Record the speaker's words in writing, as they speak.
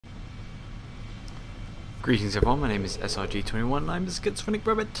Greetings everyone, my name is SRG21 and I'm the Schizophrenic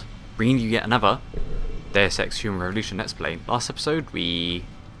Rabbit, bringing you yet another Deus Ex Human Revolution Let's Play. Last episode we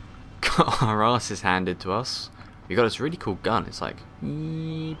got our asses handed to us. We got this really cool gun, it's like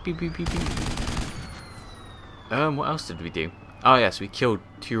beep, beep, beep, beep. What else did we do? Oh yes, we killed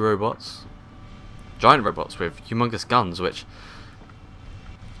 2 robots. Giant robots with humongous guns, which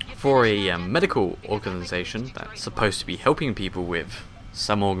for a medical organisation that's supposed to be helping people with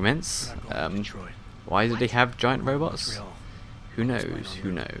some augments, why do they have giant robots? Who knows,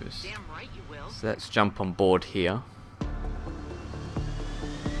 who knows. So let's jump on board here.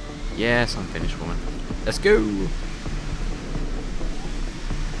 Yes, I'm finished, woman. Let's go!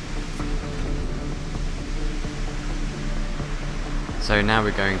 So now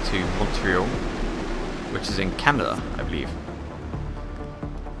we're going to Montreal, which is in Canada, I believe.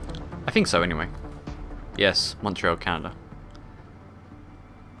 I think so anyway. Yes, Montreal, Canada.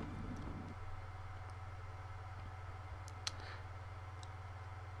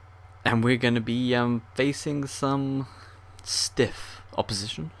 And we're going to be facing some stiff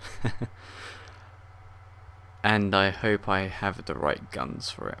opposition. And I hope I have the right guns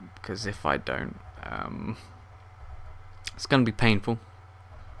for it, because if I don't, it's going to be painful.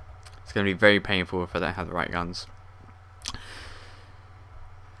 It's going to be very painful if I don't have the right guns.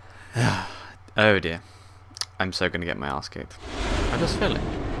 Oh dear. I'm so going to get my ass kicked. I just feel it.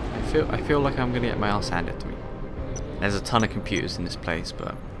 I feel like I'm going to get my ass handed to me. There's a ton of computers in this place,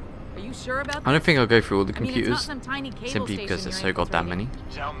 but are you sure about I don't think I'll go through all the I mean, computers, some tiny cable simply because there's so you're goddamn many.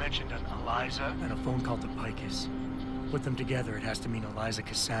 Zal mentioned an Eliza and a phone call to Picus. Put them together, it has to mean Eliza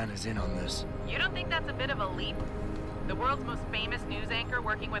Kassan is in on this. You don't think that's a bit of a leap? The world's most famous news anchor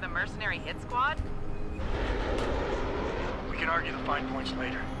working with a mercenary hit squad? We can argue the fine points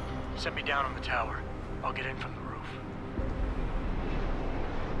later. Set me down on the tower. I'll get in from the roof.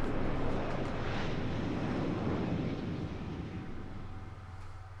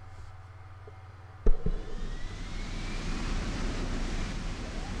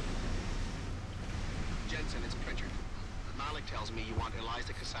 It's Pritchard. Malik tells me you want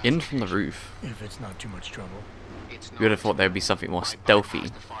Eliza Kassan. In from the roof. If it's not too much trouble. You would have thought there would be something more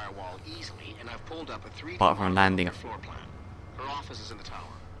stealthy, apart from landing a floor plan. Her office is in the tower,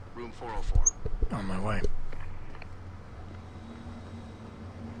 room 404. On my way.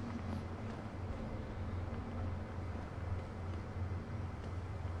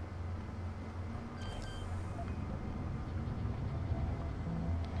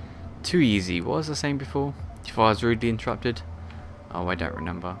 Too easy. What was I saying before? Before I was rudely interrupted? Oh, I don't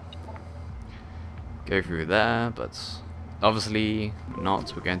remember. Go through there, but obviously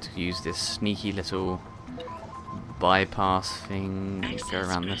not. We're going to use this sneaky little bypass thing. Go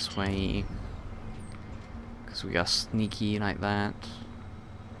around this way. Because we are sneaky like that.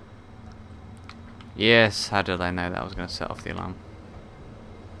 Yes, how did I know that I was going to set off the alarm?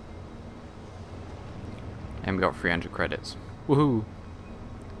 And we got 300 credits. Woohoo!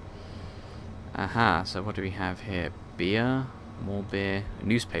 Aha, so what do we have here? Beer, more beer, a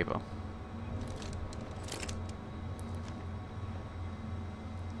newspaper.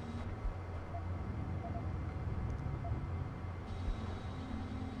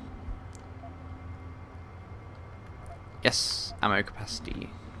 Yes, ammo capacity.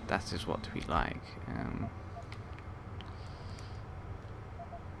 That is what we like.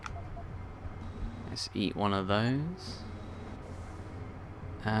 Let's eat one of those.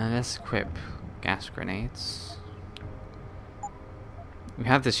 Let's equip gas grenades. We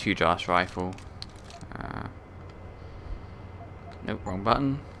have this huge ass rifle. Nope, wrong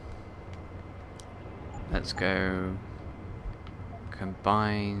button. Let's go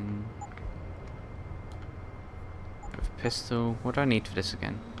combine with pistol. What do I need for this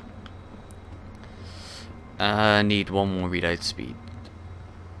again? I need one more reload speed.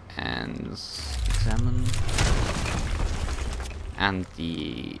 And examine. And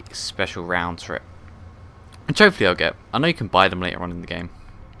the special round trip, which hopefully I'll get. I know you can buy them later on in the game,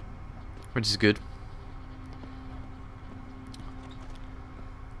 which is good.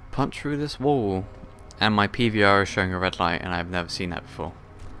 Punch through this wall, and my PVR is showing a red light, and I've never seen that before.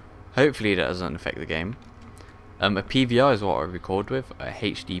 Hopefully that doesn't affect the game. A PVR is what I record with, a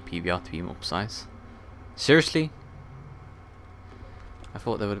HD PVR to be more precise. Seriously? I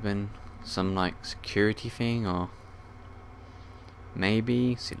thought there would have been some like security thing or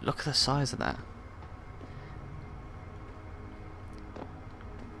maybe. See, look at the size of that.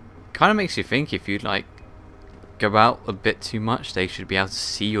 Kind of makes you think if you like go out a bit too much, they should be able to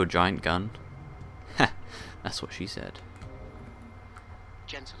see your giant gun. That's what she said.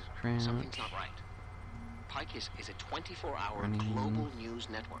 Jensen, Crouch. something's not right. Picus is a 24-hour global news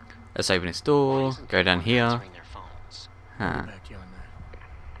network. Let's open this door, go down here. Answering their phones. Huh. Back you on that.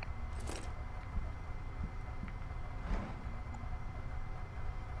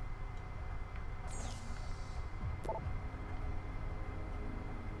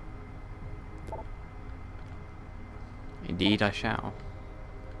 Indeed I shall.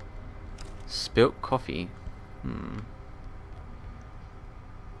 Spilt coffee.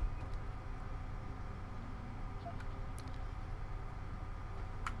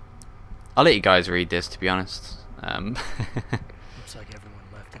 I'll let you guys read this, to be honest. Looks like everyone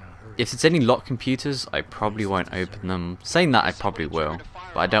left in a hurry. If it's any locked computers, I probably won't open them. Saying that, I probably will.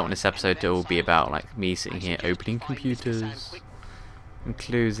 But I don't want this episode to all be about like me sitting here opening computers and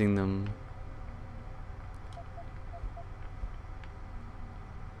closing them.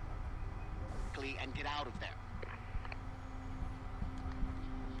 And get out of there.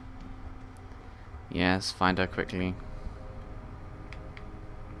 Yes, find her quickly.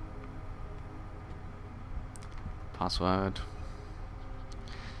 Password.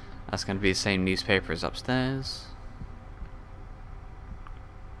 That's going to be the same newspaper as upstairs.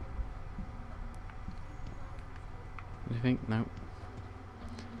 You think? Nope.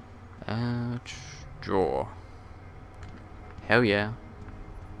 Drawer. Hell yeah.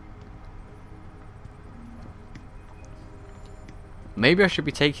 Maybe I should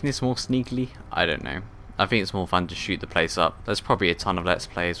be taking this more sneakily. I don't know. I think it's more fun to shoot the place up. There's probably a ton of Let's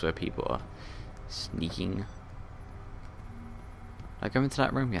Plays where people are sneaking. Did I go into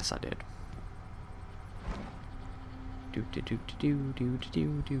that room? Yes, I did.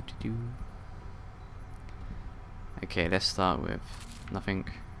 Okay, let's start with nothing.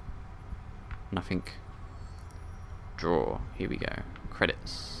 Nothing. Draw. Here we go.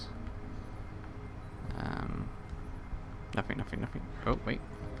 Credits. Nothing. Oh, wait.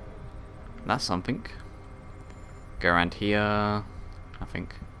 That's something. Go around here. Nothing.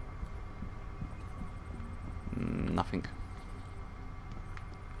 Nothing.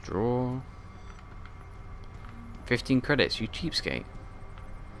 Draw. 15 credits, you cheapskate.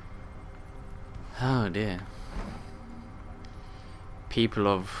 Oh dear. People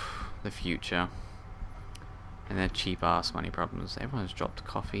of the future. And their cheap ass money problems. Everyone's dropped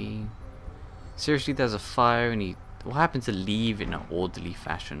coffee. Seriously, there's a fire and he... What happened to leave in an orderly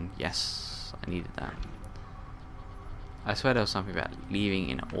fashion? Yes, I needed that. I swear there was something about leaving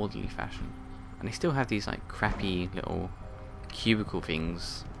in an orderly fashion. And they still have these like crappy little cubicle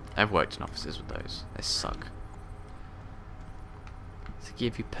things. I've worked in offices with those. They suck. To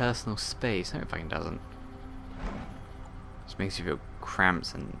give you personal space. No, it fucking doesn't. Just makes you feel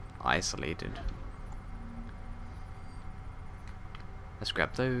cramped and isolated. Let's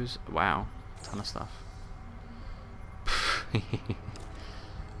grab those. Wow, ton of stuff.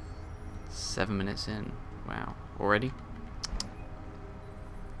 7 minutes in. Wow. Already?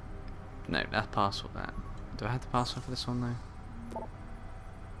 No, that's password that. Do I have the password for this one though?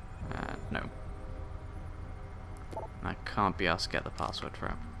 No. I can't be asked to get the password for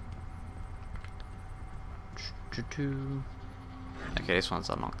it. Okay, this one's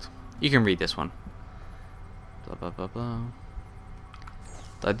unlocked. You can read this one. Blah blah blah blah.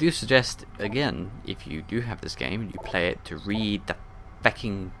 I do suggest, again, if you do have this game and you play it, to read the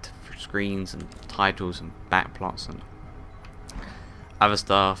fucking screens and titles and backplots and other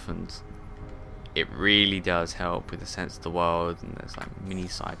stuff, and it really does help with the sense of the world. And there's like mini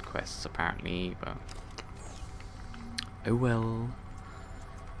side quests apparently, but oh well.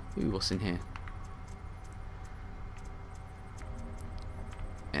 Ooh, what's in here?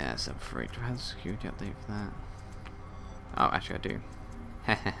 Yeah, so for it, do I have a security update for that? Oh, actually I do.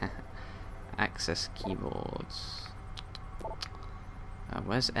 Access keyboards.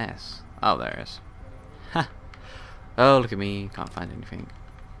 Where's S? Oh, there it is. Ha! Oh, look at me. Can't find anything.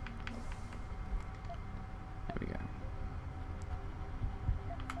 There we go.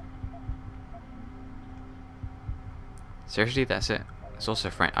 Seriously, that's it. It's also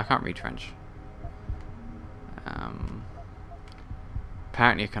French. I can't read French.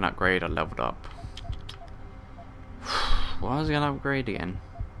 Apparently, I can upgrade. I leveled up. Why was I gonna upgrade again?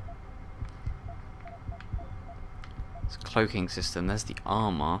 It's a cloaking system. There's the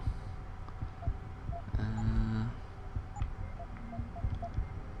armor.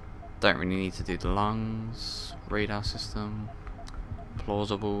 Don't really need to do the lungs. Radar system.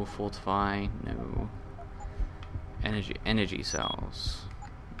 Plausible. Fortify. No. Energy cells.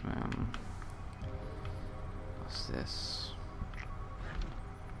 What's this?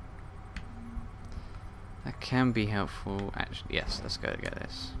 That can be helpful. Actually, yes, let's go get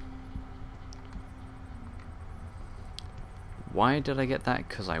this. Why did I get that?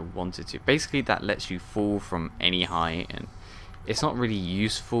 Because I wanted to. Basically, that lets you fall from any height, and it's not really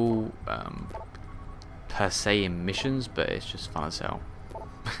useful per se in missions, but it's just fun as hell.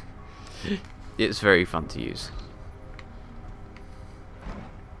 It's very fun to use.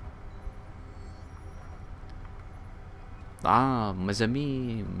 Ah, mes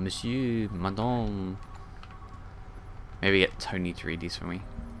amis, monsieur, madame. Maybe get Tony to read these for me.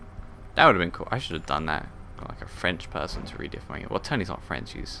 That would have been cool. I should have done that. Got like a French person to read it for me. Well, Tony's not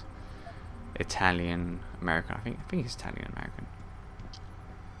French. He's Italian American. I think he's Italian American.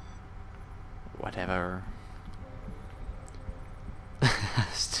 Whatever.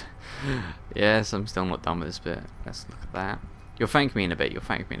 Yes, I'm still not done with this bit. Let's look at that. You'll thank me in a bit. You'll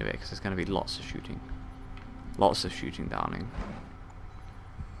thank me in a bit because there's going to be lots of shooting. Lots of shooting, darling.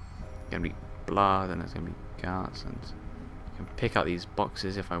 Going to be blood, and there's going to be guts, and I can pick up these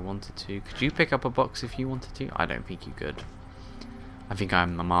boxes if I wanted to. Could you pick up a box if you wanted to? I don't think you could. I think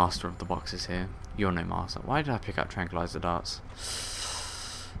I'm the master of the boxes here. You're no master. Why did I pick up tranquilizer darts?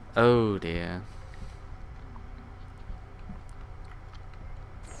 Oh dear.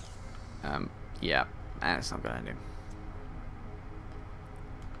 Yeah, that's not gonna do.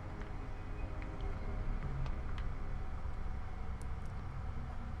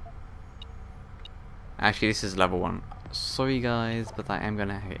 Actually, this is level 1. Sorry guys, but I am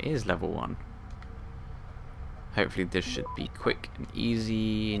gonna. It is level 1. Hopefully, this should be quick and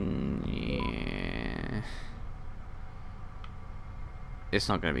easy. And yeah. It's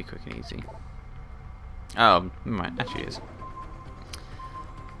not gonna be quick and easy. Oh, right, actually, it is.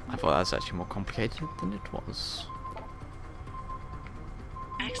 I thought that was actually more complicated than it was.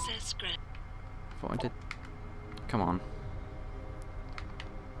 Access grant. I thought I did. Come on.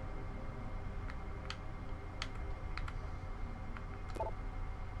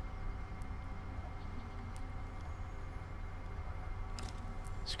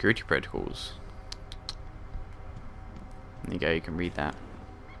 Security protocols. There you go, you can read that.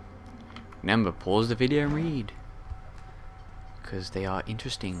 Remember, pause the video and read. Because they are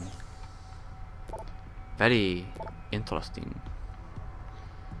interesting. Very interesting.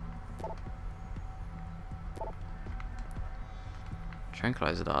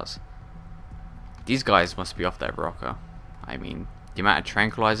 Tranquilizer darts. These guys must be off their rocker. I mean, the amount of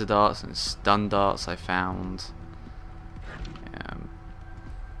tranquilizer darts and stun darts I found.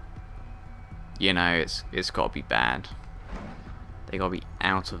 You know, it's got to be bad. They got to be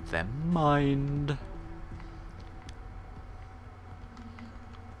out of their mind.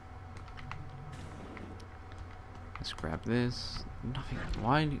 Let's grab this. Nothing.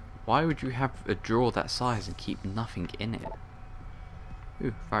 Why would you have a drawer that size and keep nothing in it?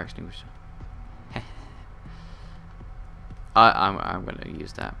 Ooh, fire extinguisher. I'm gonna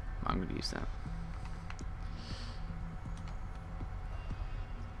use that. I'm gonna use that.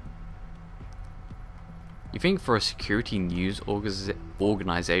 You think for a security news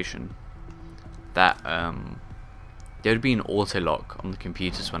organization that there would be an auto lock on the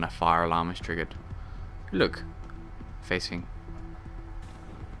computers when a fire alarm is triggered? Look, facing.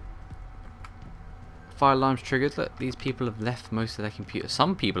 Fire alarm's triggered. Look, these people have left most of their computers.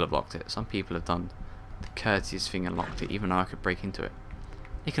 Some people have locked it. Some people have done the courteous thing and locked it, even though I could break into it.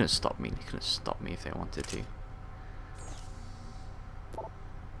 They couldn't stop me. They couldn't stop me if they wanted to.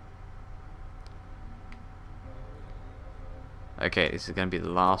 Okay, this is going to be the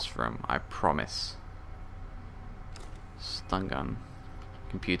last room, I promise. Stun gun.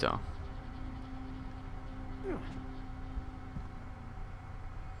 Computer.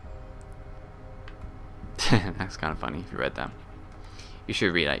 That's kind of funny if you read that. You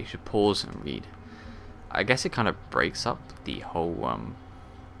should read that. You should pause and read. I guess it kind of breaks up the whole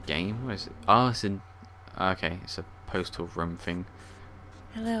game. What is it? Oh, it's in. Okay, it's a postal room thing.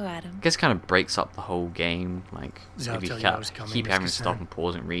 Hello, Adam. I guess it kind of breaks up the whole game. Like, Zal if you tell you I was coming, keep Miss having to stop Kassan? and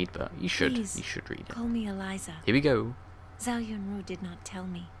pause and read, but you should. Please, You should read it. Call me Eliza. Here we go. Zhao Yunru did not tell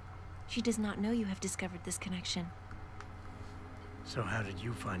me. She does not know you have discovered this connection. So how did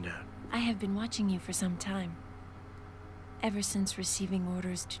you find out? I have been watching you for some time. Ever since receiving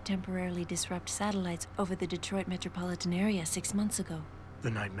orders to temporarily disrupt satellites over the Detroit metropolitan area 6 months ago.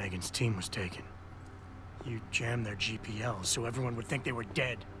 The night Megan's team was taken. You jammed their GPL so everyone would think they were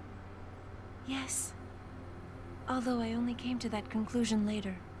dead. Yes. Although I only came to that conclusion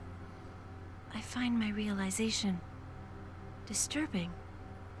later. I find my realization disturbing.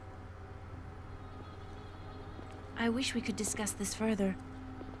 I wish we could discuss this further,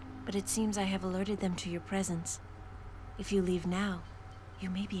 but it seems I have alerted them to your presence. If you leave now, you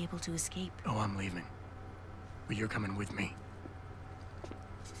may be able to escape. Oh, I'm leaving. But you're coming with me.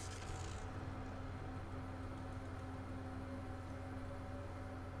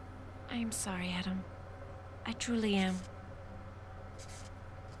 I'm sorry, Adam. I truly am.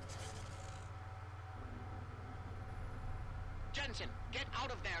 Jensen, get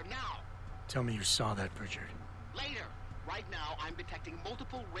out of there now! Tell me you saw that, Pritchard. Later! Right now, I'm detecting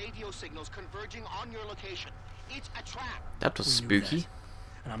multiple radio signals converging on your location. It's a trap! That was We knew spooky. that.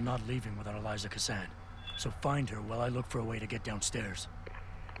 And I'm not leaving without Eliza Cassan. So find her while I look for a way to get downstairs.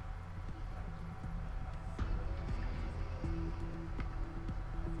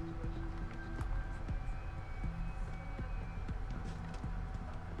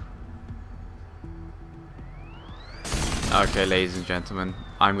 Okay, ladies and gentlemen,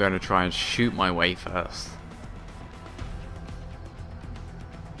 I'm going to try and shoot my way first.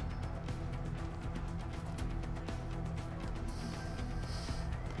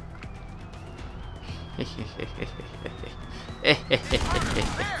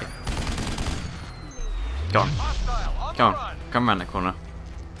 Go on. Go on. Come around the corner.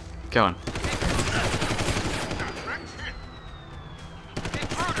 Go on.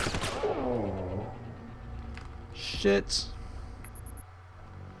 Shit.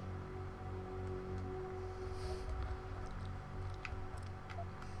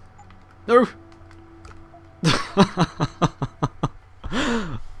 No.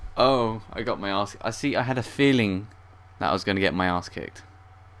 Oh, I got my ass. I had a feeling that I was going to get my ass kicked.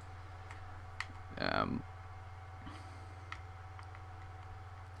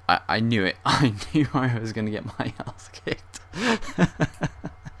 I knew it. I knew I was going to get my ass kicked.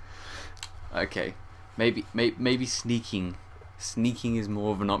 Okay. Maybe sneaking is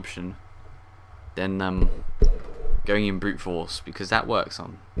more of an option than going in brute force, because that works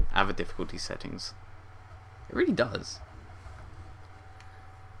on other difficulty settings. It really does.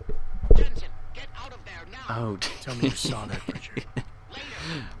 Jensen, get out of there now! Oh, Tell me you saw that, Pritchard.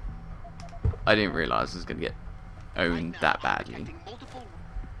 Later! I didn't realise I was gonna get owned Right now, that I'm badly. detecting multiple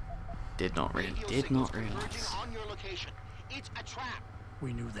Did not radio realise. converging on your location. It's a trap!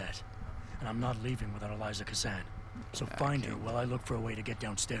 We knew that. And I'm not leaving without Eliza Cassan. So find her while I look for a way to get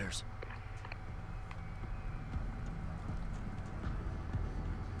downstairs.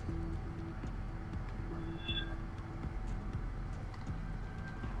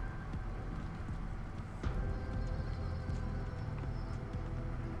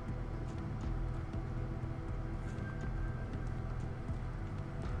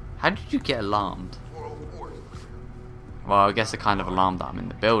 How did you get alarmed? Well, I guess I kind of alarmed that I'm in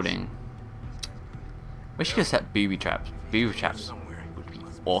the building. Wish you could set booby traps. Booby traps would be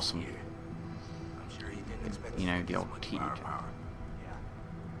awesome. You know, the old T.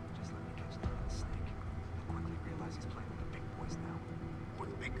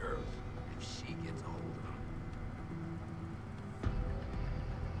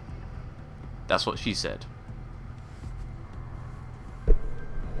 That's what she said.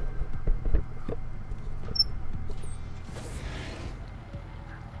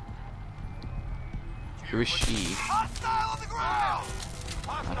 Who is she?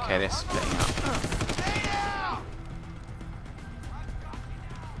 Okay, they're splitting up.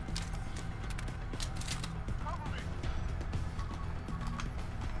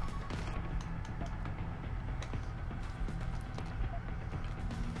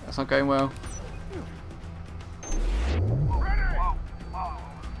 That's not going well.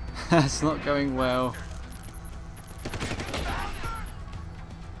 That's not going well.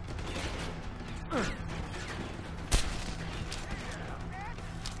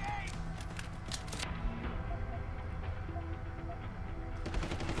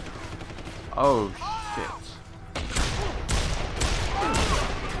 Oh shit.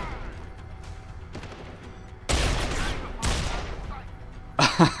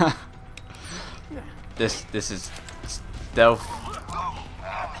 This is stealth.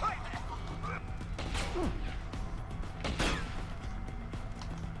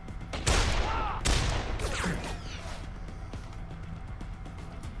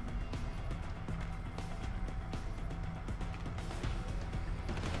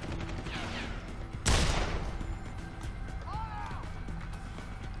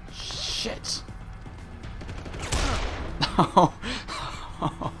 Shit.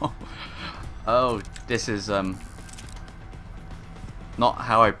 Oh, this is not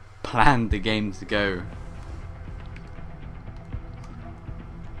how I planned the game to go.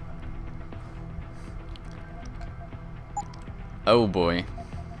 Oh boy.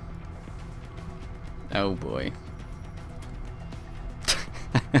 Oh boy.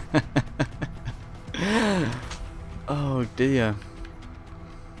 Oh dear.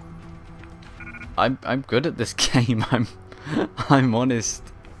 I'm good at this game. I'm honest.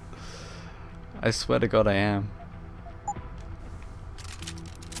 I swear to God I am.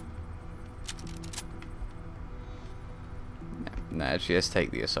 Actually, let's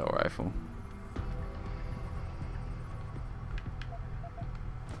take the assault rifle.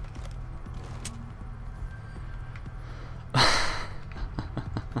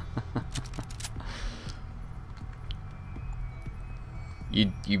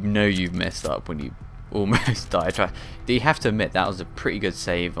 You know you've messed up when you almost die. Do you have to admit that was a pretty good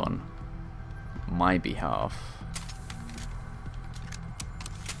save on my behalf?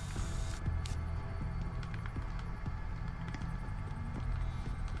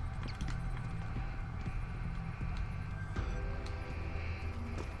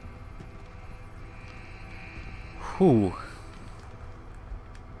 Whew.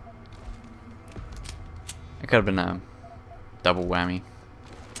 It could have been a double whammy.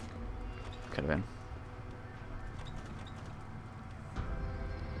 Could have been.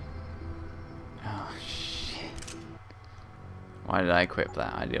 Oh shit. Why did I equip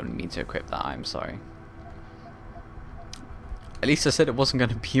that? I didn't mean to equip that, I'm sorry. At least I said it wasn't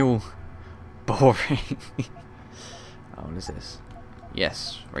going to be all boring. Oh, what is this?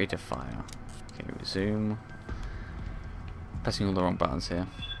 Yes, rate of fire. Okay, resume. Pressing all the wrong buttons here.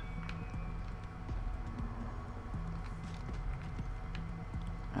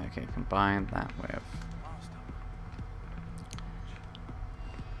 Okay, combine that with...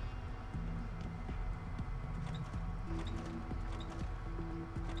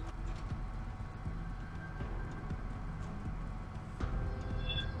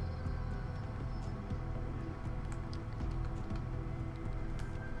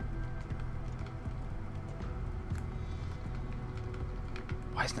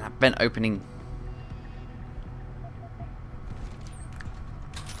 Why isn't that vent opening?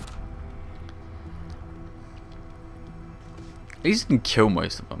 At least you can kill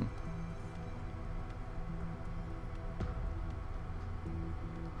most of them.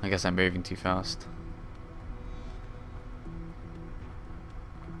 I guess I'm moving too fast.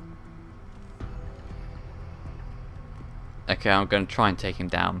 Okay, I'm going to try and take him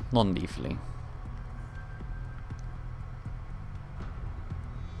down non-lethally.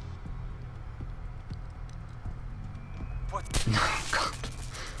 Oh god.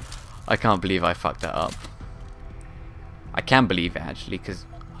 I can't believe I fucked that up. I can believe it actually, because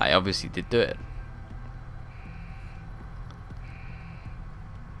I obviously did do it.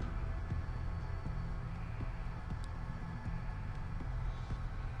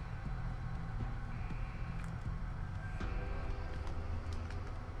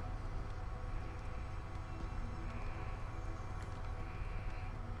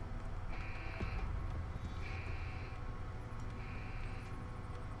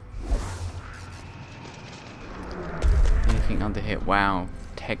 Under hit. Wow,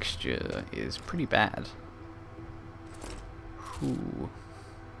 texture is pretty bad. Ooh.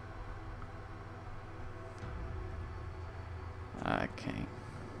 Okay.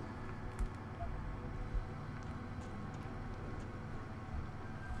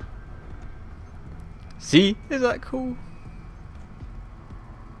 See? Is that cool?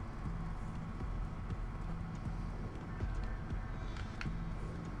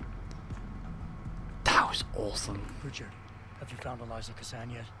 That was awesome. Richard, have you found Eliza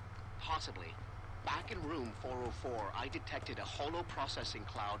Kazan yet? Possibly. Back in room 404, I detected a holo processing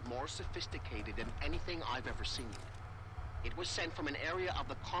cloud more sophisticated than anything I've ever seen. It was sent from an area of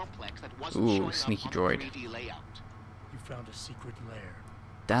the complex that wasn't showing sneaky up on droid. the 3D layout. You found a secret lair.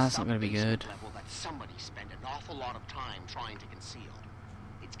 That's not going to be good. Level that somebody spent an awful lot of time trying to conceal.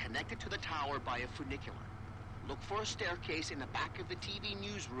 It's connected to the tower by a funicular. Look for a staircase in the back of the TV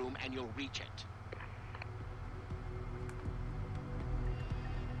newsroom and you'll reach it.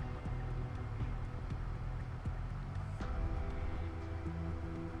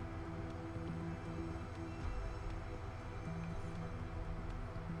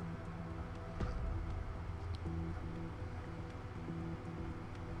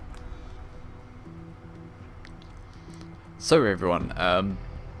 So everyone,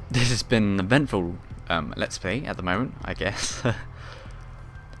 this has been an eventful let's play at the moment, I guess.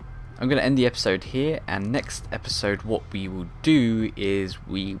 I'm going to end the episode here, and next episode what we will do is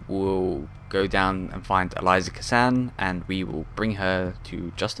we will go down and find Eliza Kazan, and we will bring her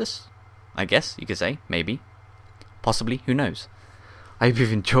to justice, I guess you could say, maybe, possibly, who knows. I hope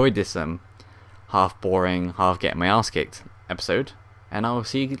you've enjoyed this half boring, half getting my ass kicked episode, and I will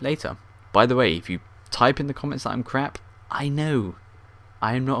see you later. By the way, if you type in the comments that I'm crap, I know.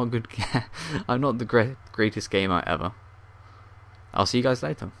 I am not a good I'm not the greatest gamer ever. I'll see you guys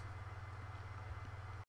later.